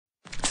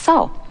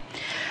So,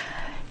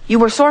 you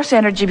were source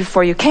energy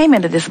before you came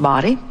into this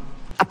body.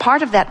 A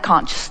part of that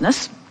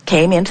consciousness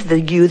came into the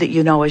you that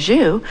you know as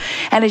you.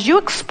 And as you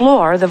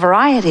explore the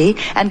variety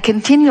and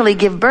continually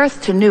give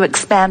birth to new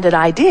expanded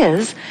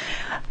ideas,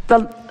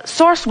 the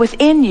source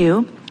within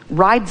you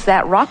rides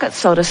that rocket,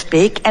 so to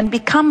speak, and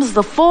becomes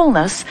the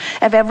fullness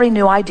of every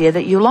new idea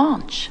that you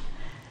launch.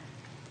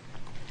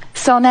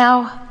 So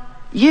now,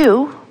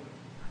 you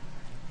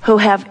who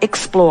have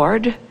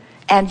explored,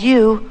 and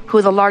you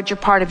who the larger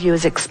part of you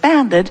is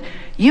expanded,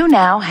 you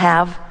now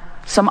have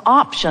some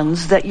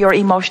options that your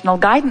emotional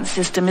guidance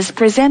system is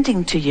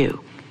presenting to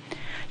you.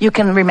 You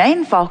can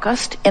remain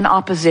focused in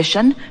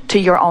opposition to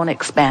your own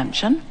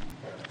expansion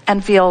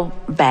and feel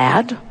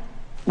bad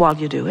while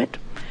you do it.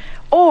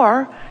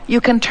 Or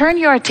you can turn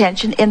your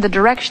attention in the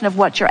direction of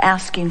what you're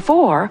asking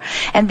for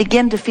and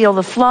begin to feel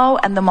the flow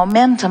and the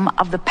momentum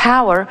of the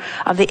power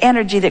of the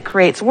energy that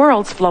creates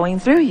worlds flowing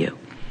through you.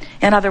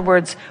 In other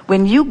words,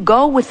 when you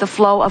go with the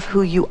flow of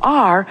who you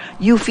are,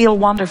 you feel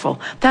wonderful.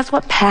 That's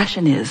what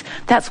passion is.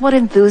 That's what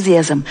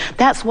enthusiasm.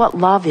 That's what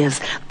love is.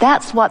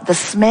 That's what the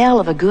smell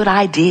of a good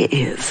idea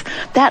is.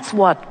 That's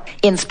what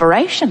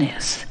inspiration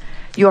is.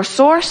 Your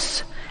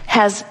source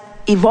has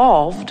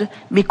evolved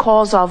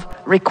because of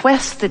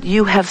requests that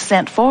you have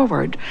sent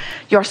forward.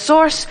 Your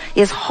source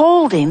is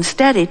holding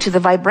steady to the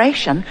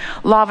vibration.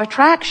 Law of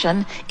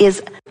attraction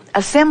is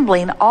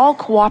assembling all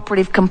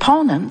cooperative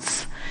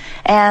components,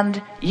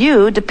 and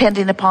you,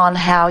 depending upon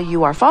how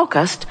you are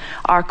focused,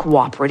 are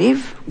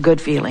cooperative, good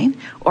feeling,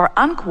 or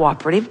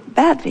uncooperative,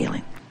 bad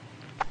feeling.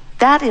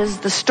 That is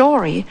the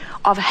story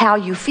of how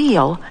you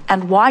feel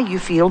and why you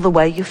feel the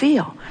way you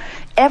feel.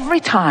 Every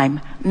time,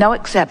 no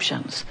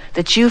exceptions,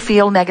 that you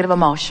feel negative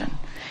emotion,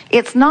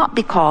 it's not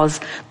because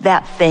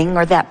that thing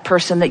or that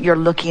person that you're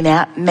looking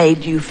at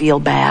made you feel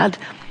bad.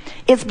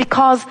 It's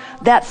because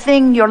that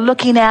thing you're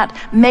looking at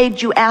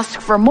made you ask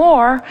for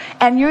more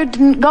and you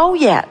didn't go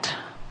yet.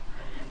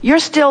 You're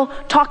still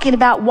talking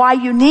about why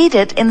you need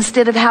it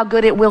instead of how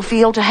good it will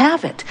feel to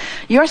have it.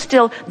 You're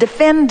still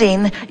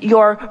defending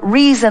your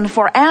reason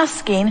for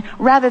asking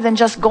rather than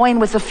just going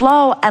with the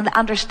flow and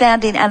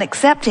understanding and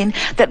accepting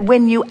that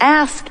when you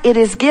ask, it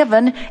is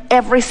given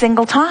every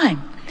single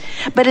time.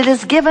 But it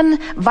is given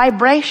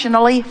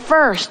vibrationally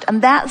first,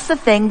 and that's the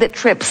thing that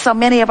trips so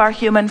many of our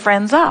human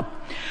friends up.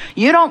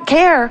 You don't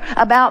care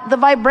about the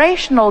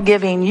vibrational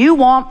giving. You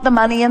want the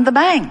money in the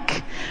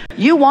bank.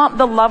 You want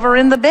the lover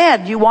in the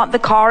bed. You want the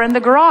car in the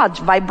garage.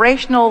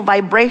 Vibrational,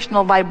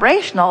 vibrational,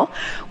 vibrational.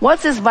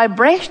 What's this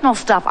vibrational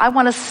stuff? I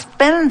want to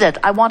spend it.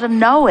 I want to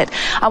know it.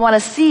 I want to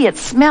see it,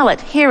 smell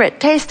it, hear it,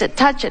 taste it,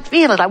 touch it,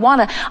 feel it. I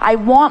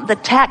want the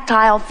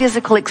tactile,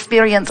 physical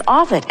experience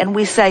of it. And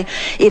we say,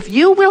 if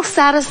you will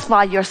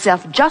satisfy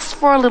yourself just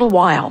for a little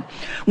while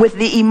with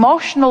the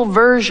emotional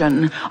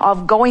version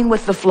of going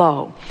with the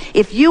flow,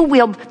 if you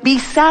will be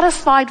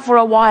satisfied for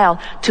a while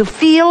to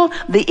feel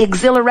the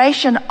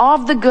exhilaration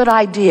of the good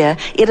idea,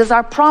 it is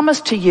our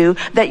promise to you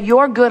that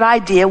your good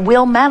idea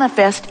will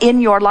manifest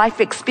in your life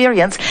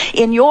experience,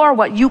 in your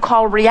what you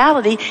call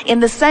reality, in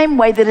the same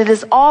way that it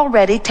has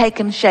already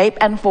taken shape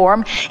and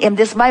form in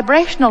this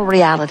vibrational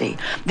reality.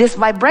 This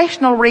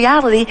vibrational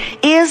reality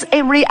is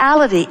a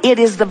reality. It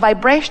is the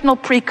vibrational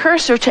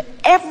precursor to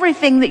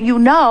everything that you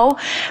know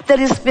that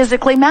is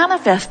physically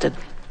manifested.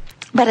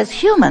 But as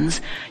humans,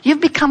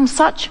 you've become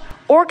such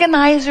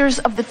organizers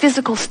of the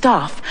physical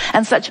stuff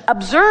and such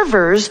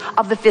observers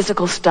of the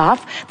physical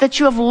stuff that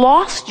you have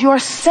lost your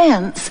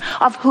sense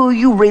of who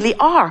you really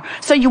are.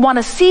 So you want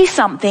to see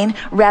something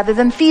rather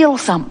than feel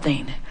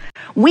something.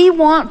 We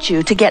want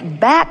you to get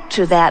back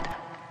to that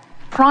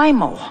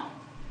primal,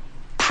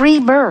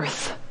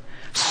 pre-birth,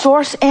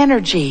 source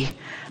energy,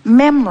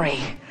 memory,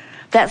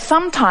 that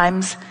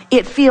sometimes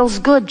it feels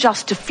good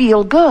just to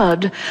feel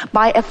good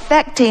by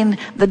affecting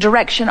the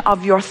direction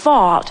of your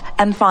thought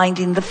and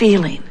finding the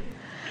feeling.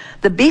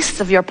 The beasts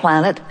of your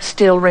planet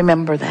still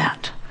remember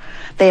that.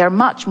 They are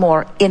much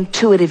more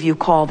intuitive, you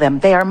call them.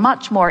 They are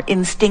much more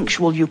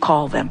instinctual, you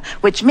call them,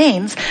 which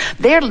means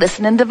they're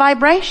listening to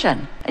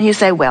vibration. And you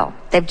say, well,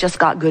 they've just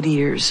got good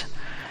ears.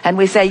 And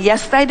we say,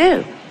 yes, they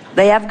do.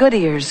 They have good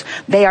ears.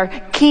 They are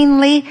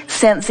keenly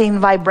sensing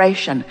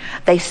vibration.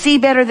 They see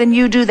better than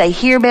you do. They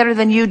hear better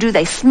than you do.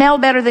 They smell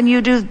better than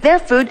you do. Their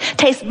food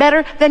tastes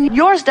better than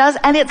yours does,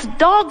 and it's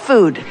dog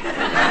food.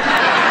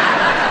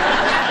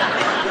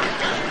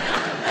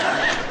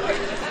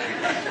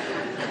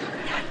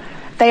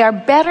 They are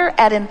better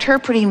at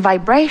interpreting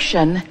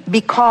vibration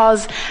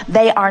because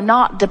they are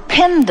not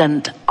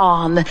dependent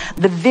on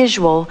the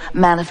visual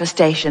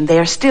manifestation. They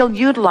are still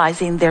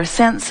utilizing their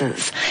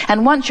senses.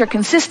 And once you're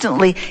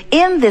consistently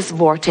in this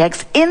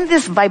vortex, in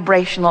this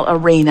vibrational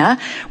arena,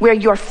 where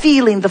you're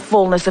feeling the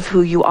fullness of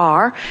who you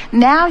are,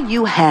 now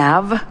you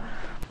have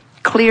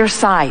clear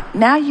sight.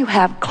 Now you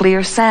have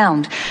clear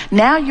sound.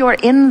 Now you're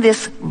in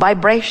this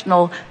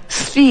vibrational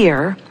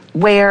sphere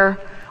where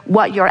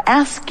what you're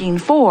asking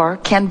for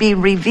can be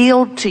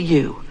revealed to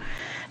you.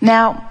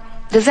 Now,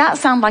 does that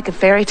sound like a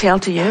fairy tale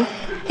to you?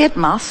 It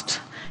must.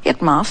 It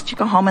must. You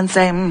go home and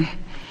say,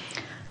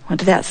 Went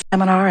to that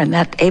seminar, and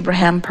that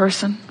Abraham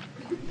person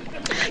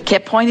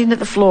kept pointing to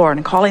the floor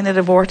and calling it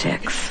a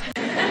vortex.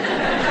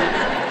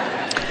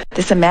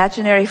 This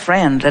imaginary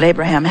friend that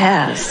Abraham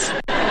has.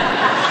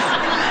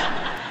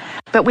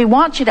 But we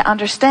want you to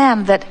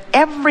understand that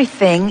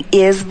everything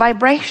is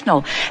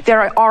vibrational.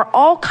 There are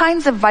all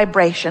kinds of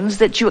vibrations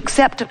that you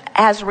accept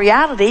as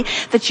reality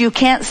that you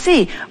can't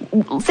see.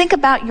 Think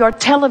about your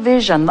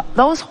television.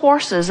 Those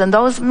horses and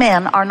those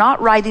men are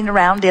not riding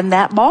around in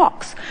that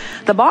box.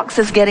 The box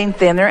is getting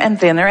thinner and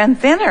thinner and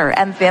thinner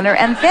and thinner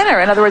and thinner.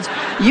 In other words,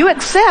 you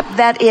accept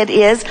that it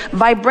is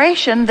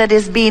vibration that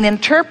is being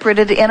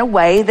interpreted in a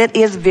way that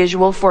is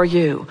visual for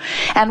you.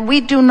 And we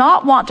do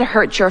not want to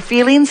hurt your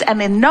feelings,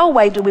 and in no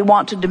way do we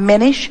want to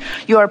diminish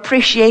your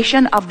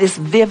appreciation of this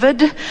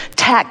vivid,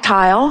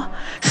 tactile,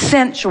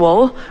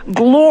 sensual,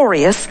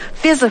 glorious,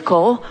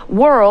 physical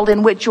world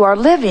in which you are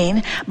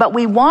living. But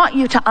we want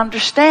you to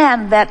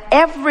understand that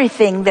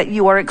everything that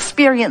you are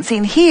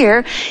experiencing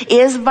here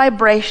is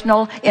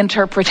vibrational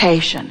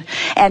interpretation.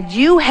 And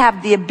you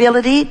have the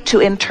ability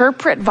to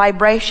interpret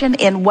vibration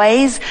in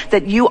ways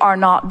that you are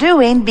not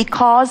doing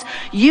because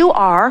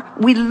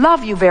we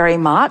love you very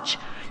much.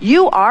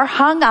 You are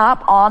hung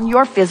up on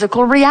your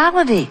physical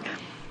reality.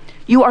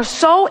 You are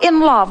so in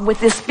love with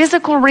this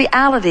physical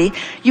reality,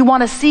 you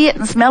want to see it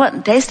and smell it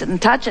and taste it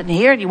and touch it and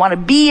hear it. You want to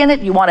be in it.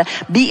 You want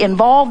to be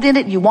involved in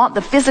it. You want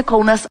the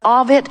physicalness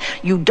of it.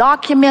 You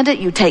document it.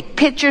 You take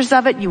pictures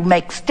of it. You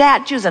make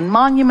statues and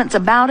monuments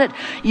about it.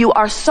 You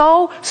are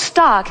so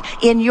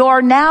stuck in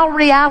your now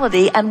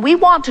reality, and we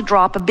want to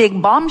drop a big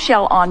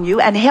bombshell on you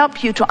and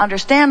help you to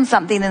understand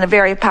something in a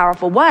very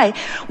powerful way.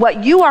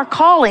 What you are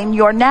calling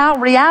your now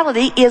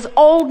reality is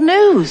old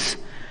news,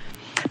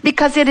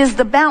 because it is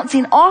the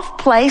bouncing off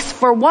place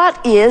for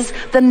what is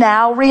the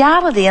now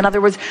reality. In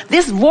other words,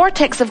 this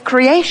vortex of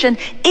creation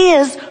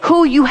is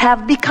who you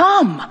have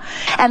become.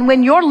 And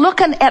when you're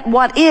looking at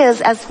what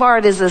is as far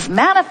as it is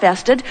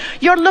manifested,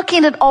 you're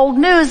looking at old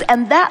news,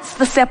 and that's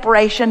the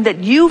separation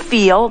that you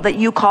feel that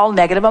you call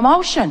negative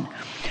emotion.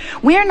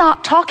 We're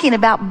not talking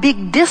about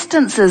big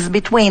distances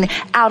between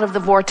out of the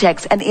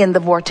vortex and in the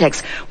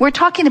vortex. We're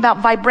talking about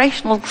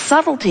vibrational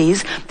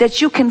subtleties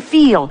that you can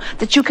feel,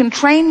 that you can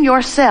train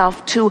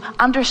yourself to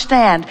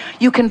understand.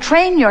 You can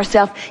train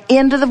yourself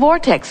into the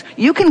vortex.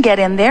 You can get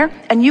in there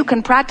and you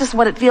can practice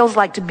what it feels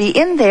like to be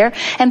in there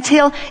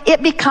until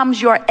it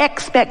becomes your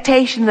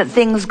expectation that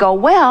things go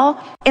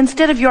well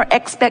instead of your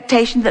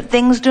expectation that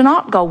things do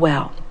not go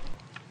well.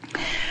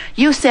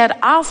 You said,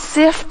 I'll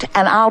sift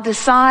and I'll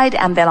decide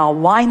and then I'll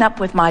line up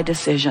with my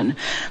decision.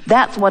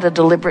 That's what a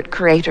deliberate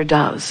creator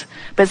does.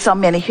 But so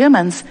many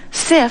humans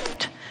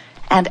sift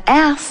and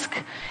ask,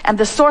 and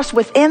the source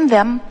within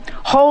them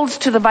holds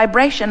to the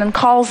vibration and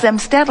calls them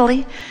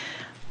steadily.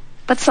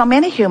 But so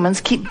many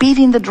humans keep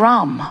beating the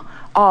drum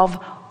of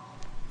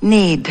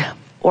need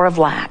or of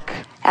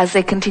lack as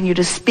they continue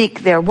to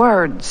speak their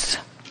words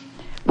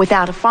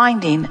without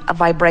finding a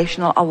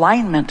vibrational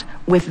alignment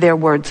with their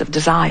words of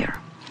desire.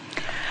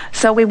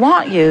 So we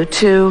want you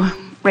to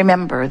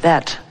remember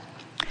that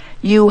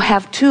you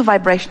have two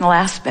vibrational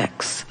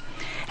aspects,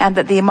 and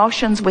that the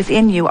emotions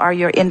within you are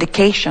your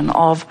indication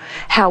of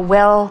how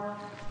well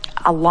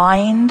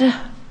aligned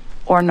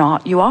or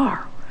not you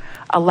are,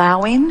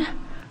 allowing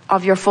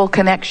of your full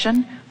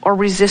connection or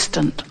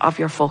resistant of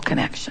your full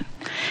connection.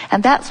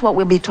 And that's what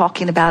we'll be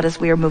talking about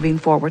as we are moving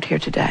forward here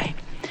today.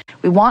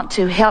 We want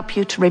to help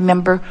you to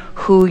remember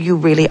who you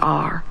really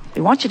are.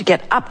 We want you to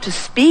get up to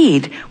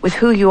speed with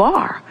who you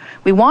are.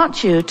 We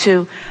want you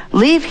to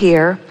leave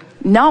here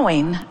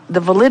knowing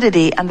the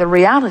validity and the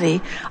reality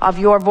of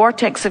your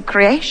vortex of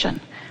creation.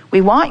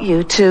 We want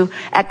you to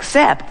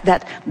accept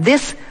that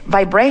this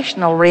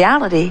vibrational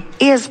reality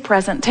is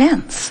present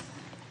tense.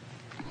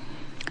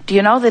 Do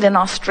you know that in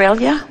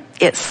Australia,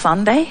 it's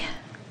Sunday?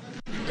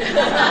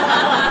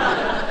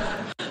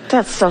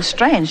 That's so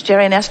strange.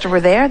 Jerry and Esther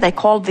were there. They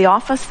called the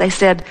office. They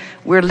said,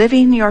 we're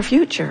living your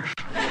future.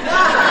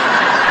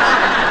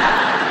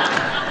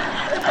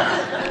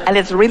 And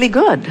it's really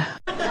good.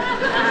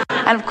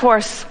 And of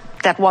course,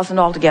 that wasn't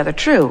altogether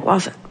true,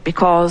 was it?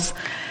 Because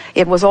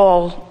it was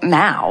all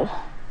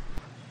now.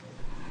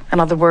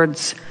 In other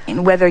words,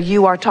 whether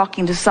you are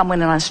talking to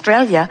someone in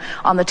Australia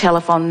on the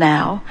telephone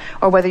now,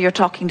 or whether you're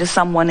talking to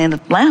someone in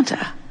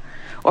Atlanta,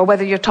 or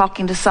whether you're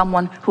talking to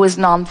someone who is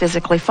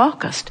non-physically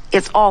focused,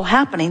 it's all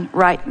happening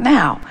right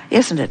now,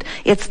 isn't it?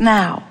 It's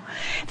now.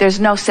 There's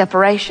no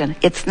separation.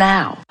 It's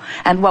now.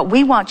 And what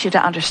we want you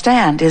to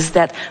understand is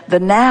that the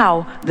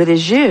now that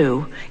is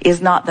you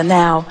is not the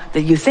now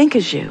that you think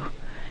is you.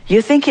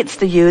 You think it's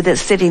the you that's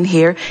sitting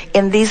here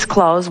in these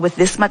clothes with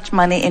this much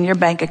money in your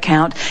bank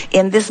account,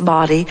 in this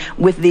body,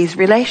 with these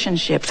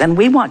relationships. And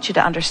we want you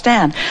to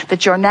understand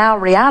that your now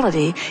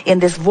reality in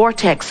this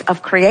vortex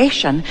of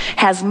creation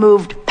has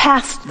moved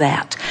past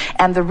that.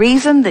 And the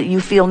reason that you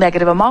feel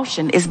negative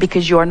emotion is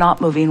because you're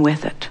not moving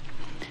with it.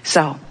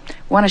 So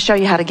We want to show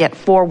you how to get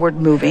forward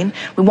moving.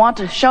 We want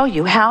to show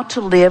you how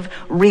to live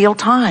real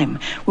time.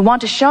 We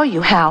want to show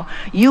you how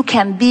you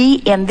can be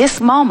in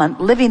this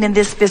moment, living in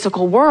this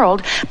physical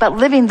world, but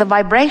living the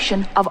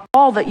vibration of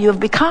all that you have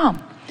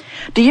become.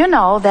 Do you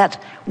know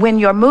that when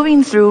you're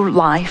moving through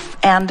life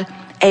and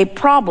a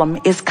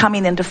problem is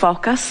coming into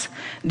focus,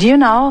 do you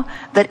know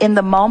that in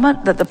the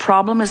moment that the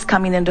problem is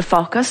coming into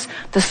focus,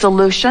 the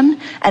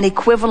solution, an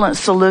equivalent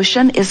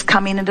solution, is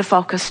coming into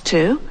focus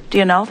too? Do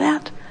you know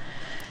that?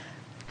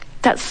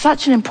 That's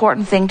such an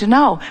important thing to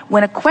know.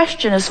 When a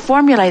question is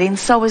formulating,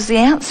 so is the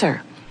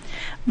answer.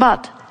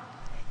 But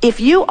if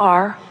you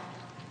are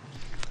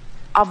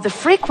of the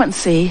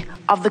frequency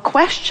of the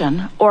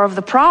question or of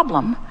the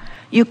problem,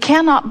 you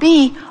cannot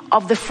be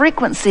of the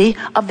frequency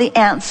of the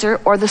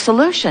answer or the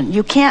solution.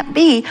 You can't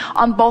be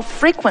on both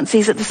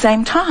frequencies at the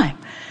same time.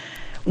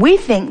 We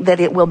think that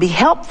it will be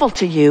helpful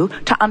to you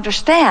to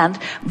understand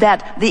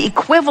that the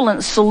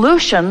equivalent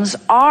solutions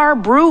are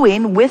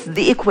brewing with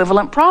the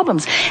equivalent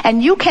problems.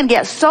 And you can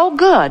get so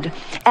good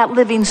at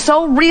living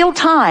so real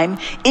time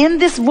in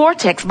this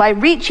vortex by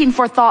reaching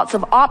for thoughts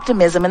of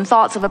optimism and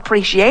thoughts of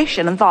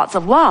appreciation and thoughts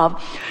of love.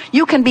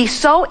 You can be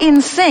so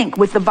in sync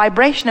with the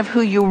vibration of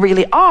who you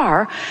really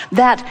are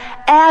that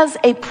as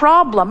a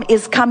problem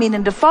is coming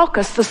into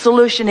focus, the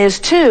solution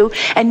is too.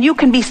 And you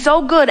can be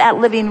so good at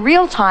living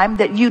real time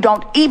that you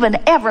don't even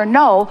ever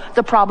know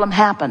the problem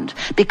happened,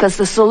 because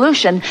the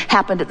solution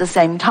happened at the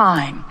same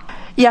time.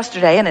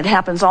 Yesterday, and it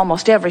happens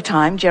almost every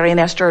time, Jerry and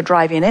Esther are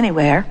driving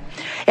anywhere.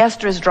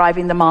 Esther is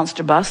driving the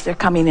monster bus. They're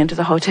coming into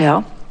the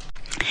hotel.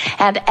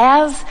 And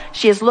as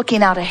she is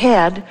looking out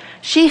ahead,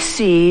 she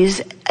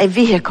sees a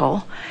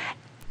vehicle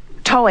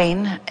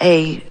towing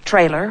a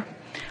trailer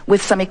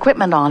with some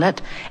equipment on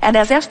it. And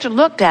as Esther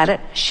looked at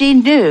it, she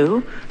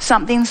knew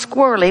something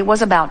squirrely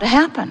was about to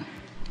happen.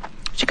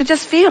 She could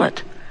just feel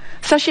it.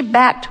 So she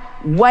backed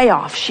way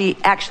off. She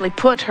actually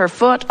put her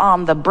foot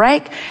on the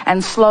brake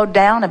and slowed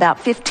down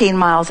about 15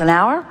 miles an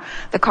hour.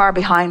 The car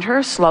behind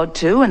her slowed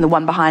too, and the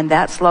one behind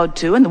that slowed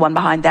too, and the one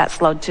behind that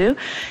slowed too.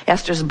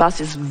 Esther's bus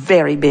is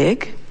very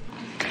big.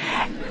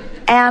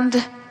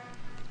 And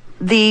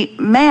the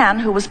man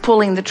who was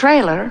pulling the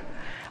trailer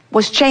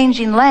was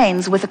changing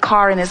lanes with a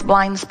car in his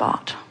blind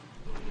spot.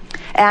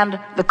 And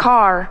the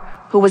car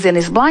who was in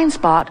his blind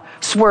spot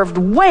swerved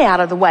way out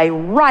of the way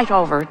right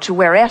over to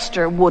where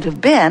Esther would have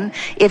been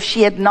if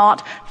she had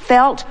not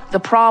felt the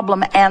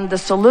problem and the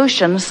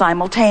solution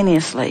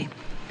simultaneously.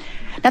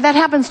 Now that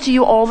happens to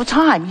you all the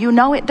time. You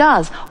know it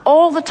does.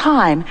 All the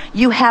time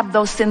you have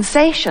those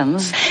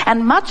sensations,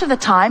 and much of the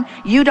time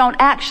you don't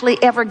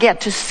actually ever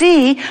get to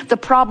see the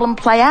problem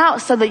play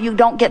out so that you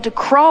don't get to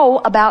crow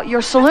about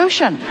your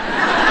solution.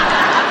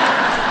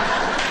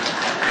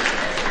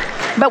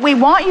 But we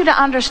want you to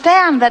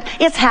understand that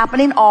it's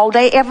happening all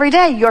day, every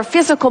day. Your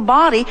physical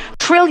body,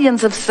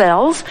 trillions of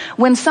cells,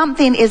 when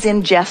something is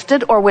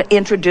ingested or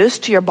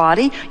introduced to your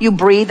body, you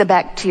breathe a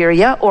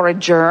bacteria or a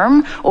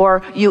germ,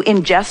 or you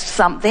ingest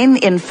something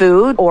in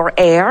food or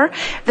air.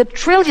 The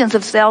trillions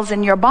of cells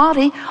in your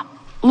body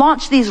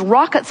launch these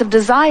rockets of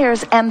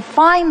desires and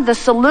find the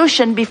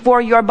solution before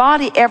your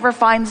body ever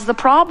finds the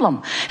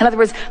problem. In other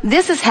words,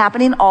 this is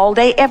happening all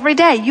day, every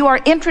day. You are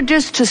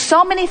introduced to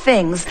so many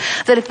things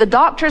that if the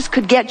doctors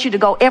could get you to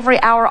go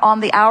every hour on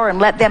the hour and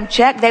let them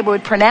check, they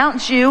would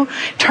pronounce you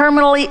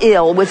terminally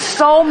ill with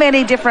so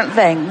many different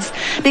things,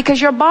 because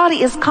your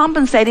body is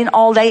compensating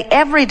all day,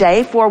 every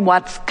day for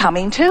what's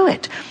coming to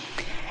it.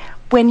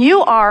 When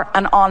you are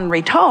an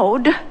ornery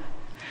toad,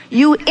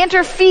 you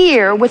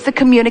interfere with the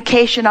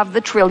communication of the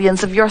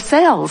trillions of your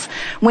cells.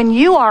 When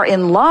you are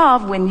in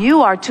love, when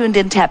you are tuned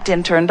in, tapped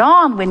in, turned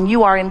on, when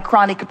you are in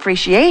chronic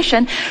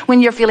appreciation, when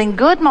you're feeling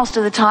good most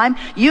of the time,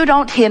 you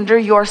don't hinder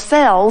your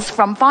cells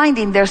from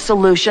finding their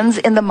solutions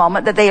in the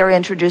moment that they are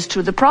introduced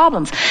to the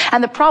problems.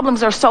 And the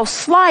problems are so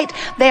slight,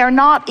 they are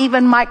not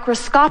even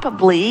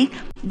microscopically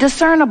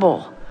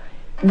discernible.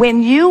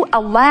 When you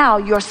allow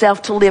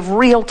yourself to live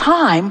real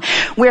time,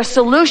 where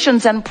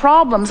solutions and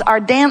problems are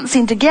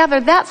dancing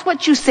together, that's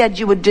what you said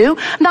you would do.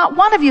 Not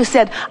one of you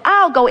said,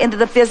 I'll go into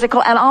the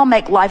physical and I'll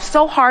make life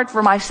so hard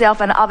for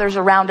myself and others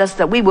around us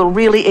that we will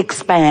really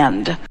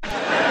expand.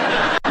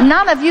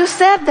 None of you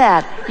said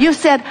that. You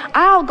said,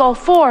 I'll go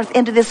forth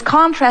into this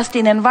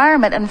contrasting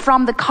environment, and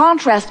from the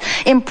contrast,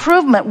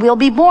 improvement will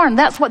be born.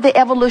 That's what the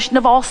evolution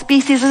of all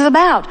species is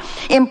about.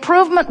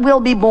 Improvement will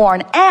be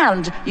born.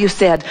 And, you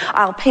said,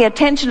 I'll pay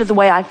attention to the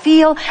way I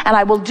feel, and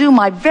I will do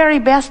my very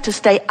best to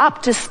stay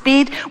up to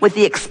speed with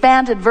the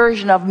expanded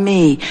version of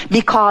me.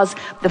 Because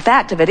the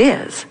fact of it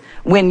is,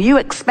 when you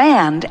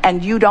expand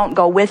and you don't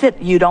go with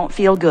it, you don't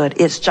feel good.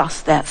 It's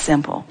just that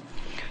simple.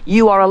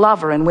 You are a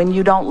lover, and when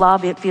you don't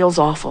love, it feels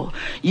awful.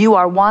 You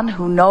are one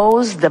who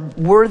knows the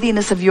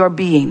worthiness of your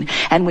being,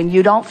 and when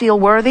you don't feel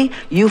worthy,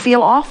 you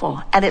feel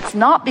awful. And it's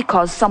not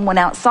because someone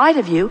outside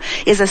of you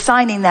is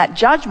assigning that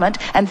judgment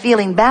and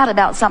feeling bad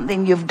about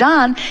something you've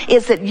done.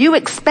 It's that you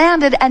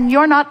expanded and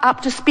you're not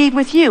up to speed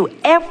with you.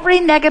 Every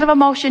negative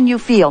emotion you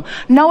feel,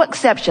 no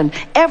exception,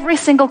 every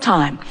single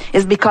time,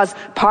 is because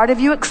part of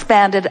you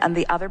expanded and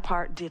the other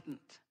part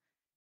didn't.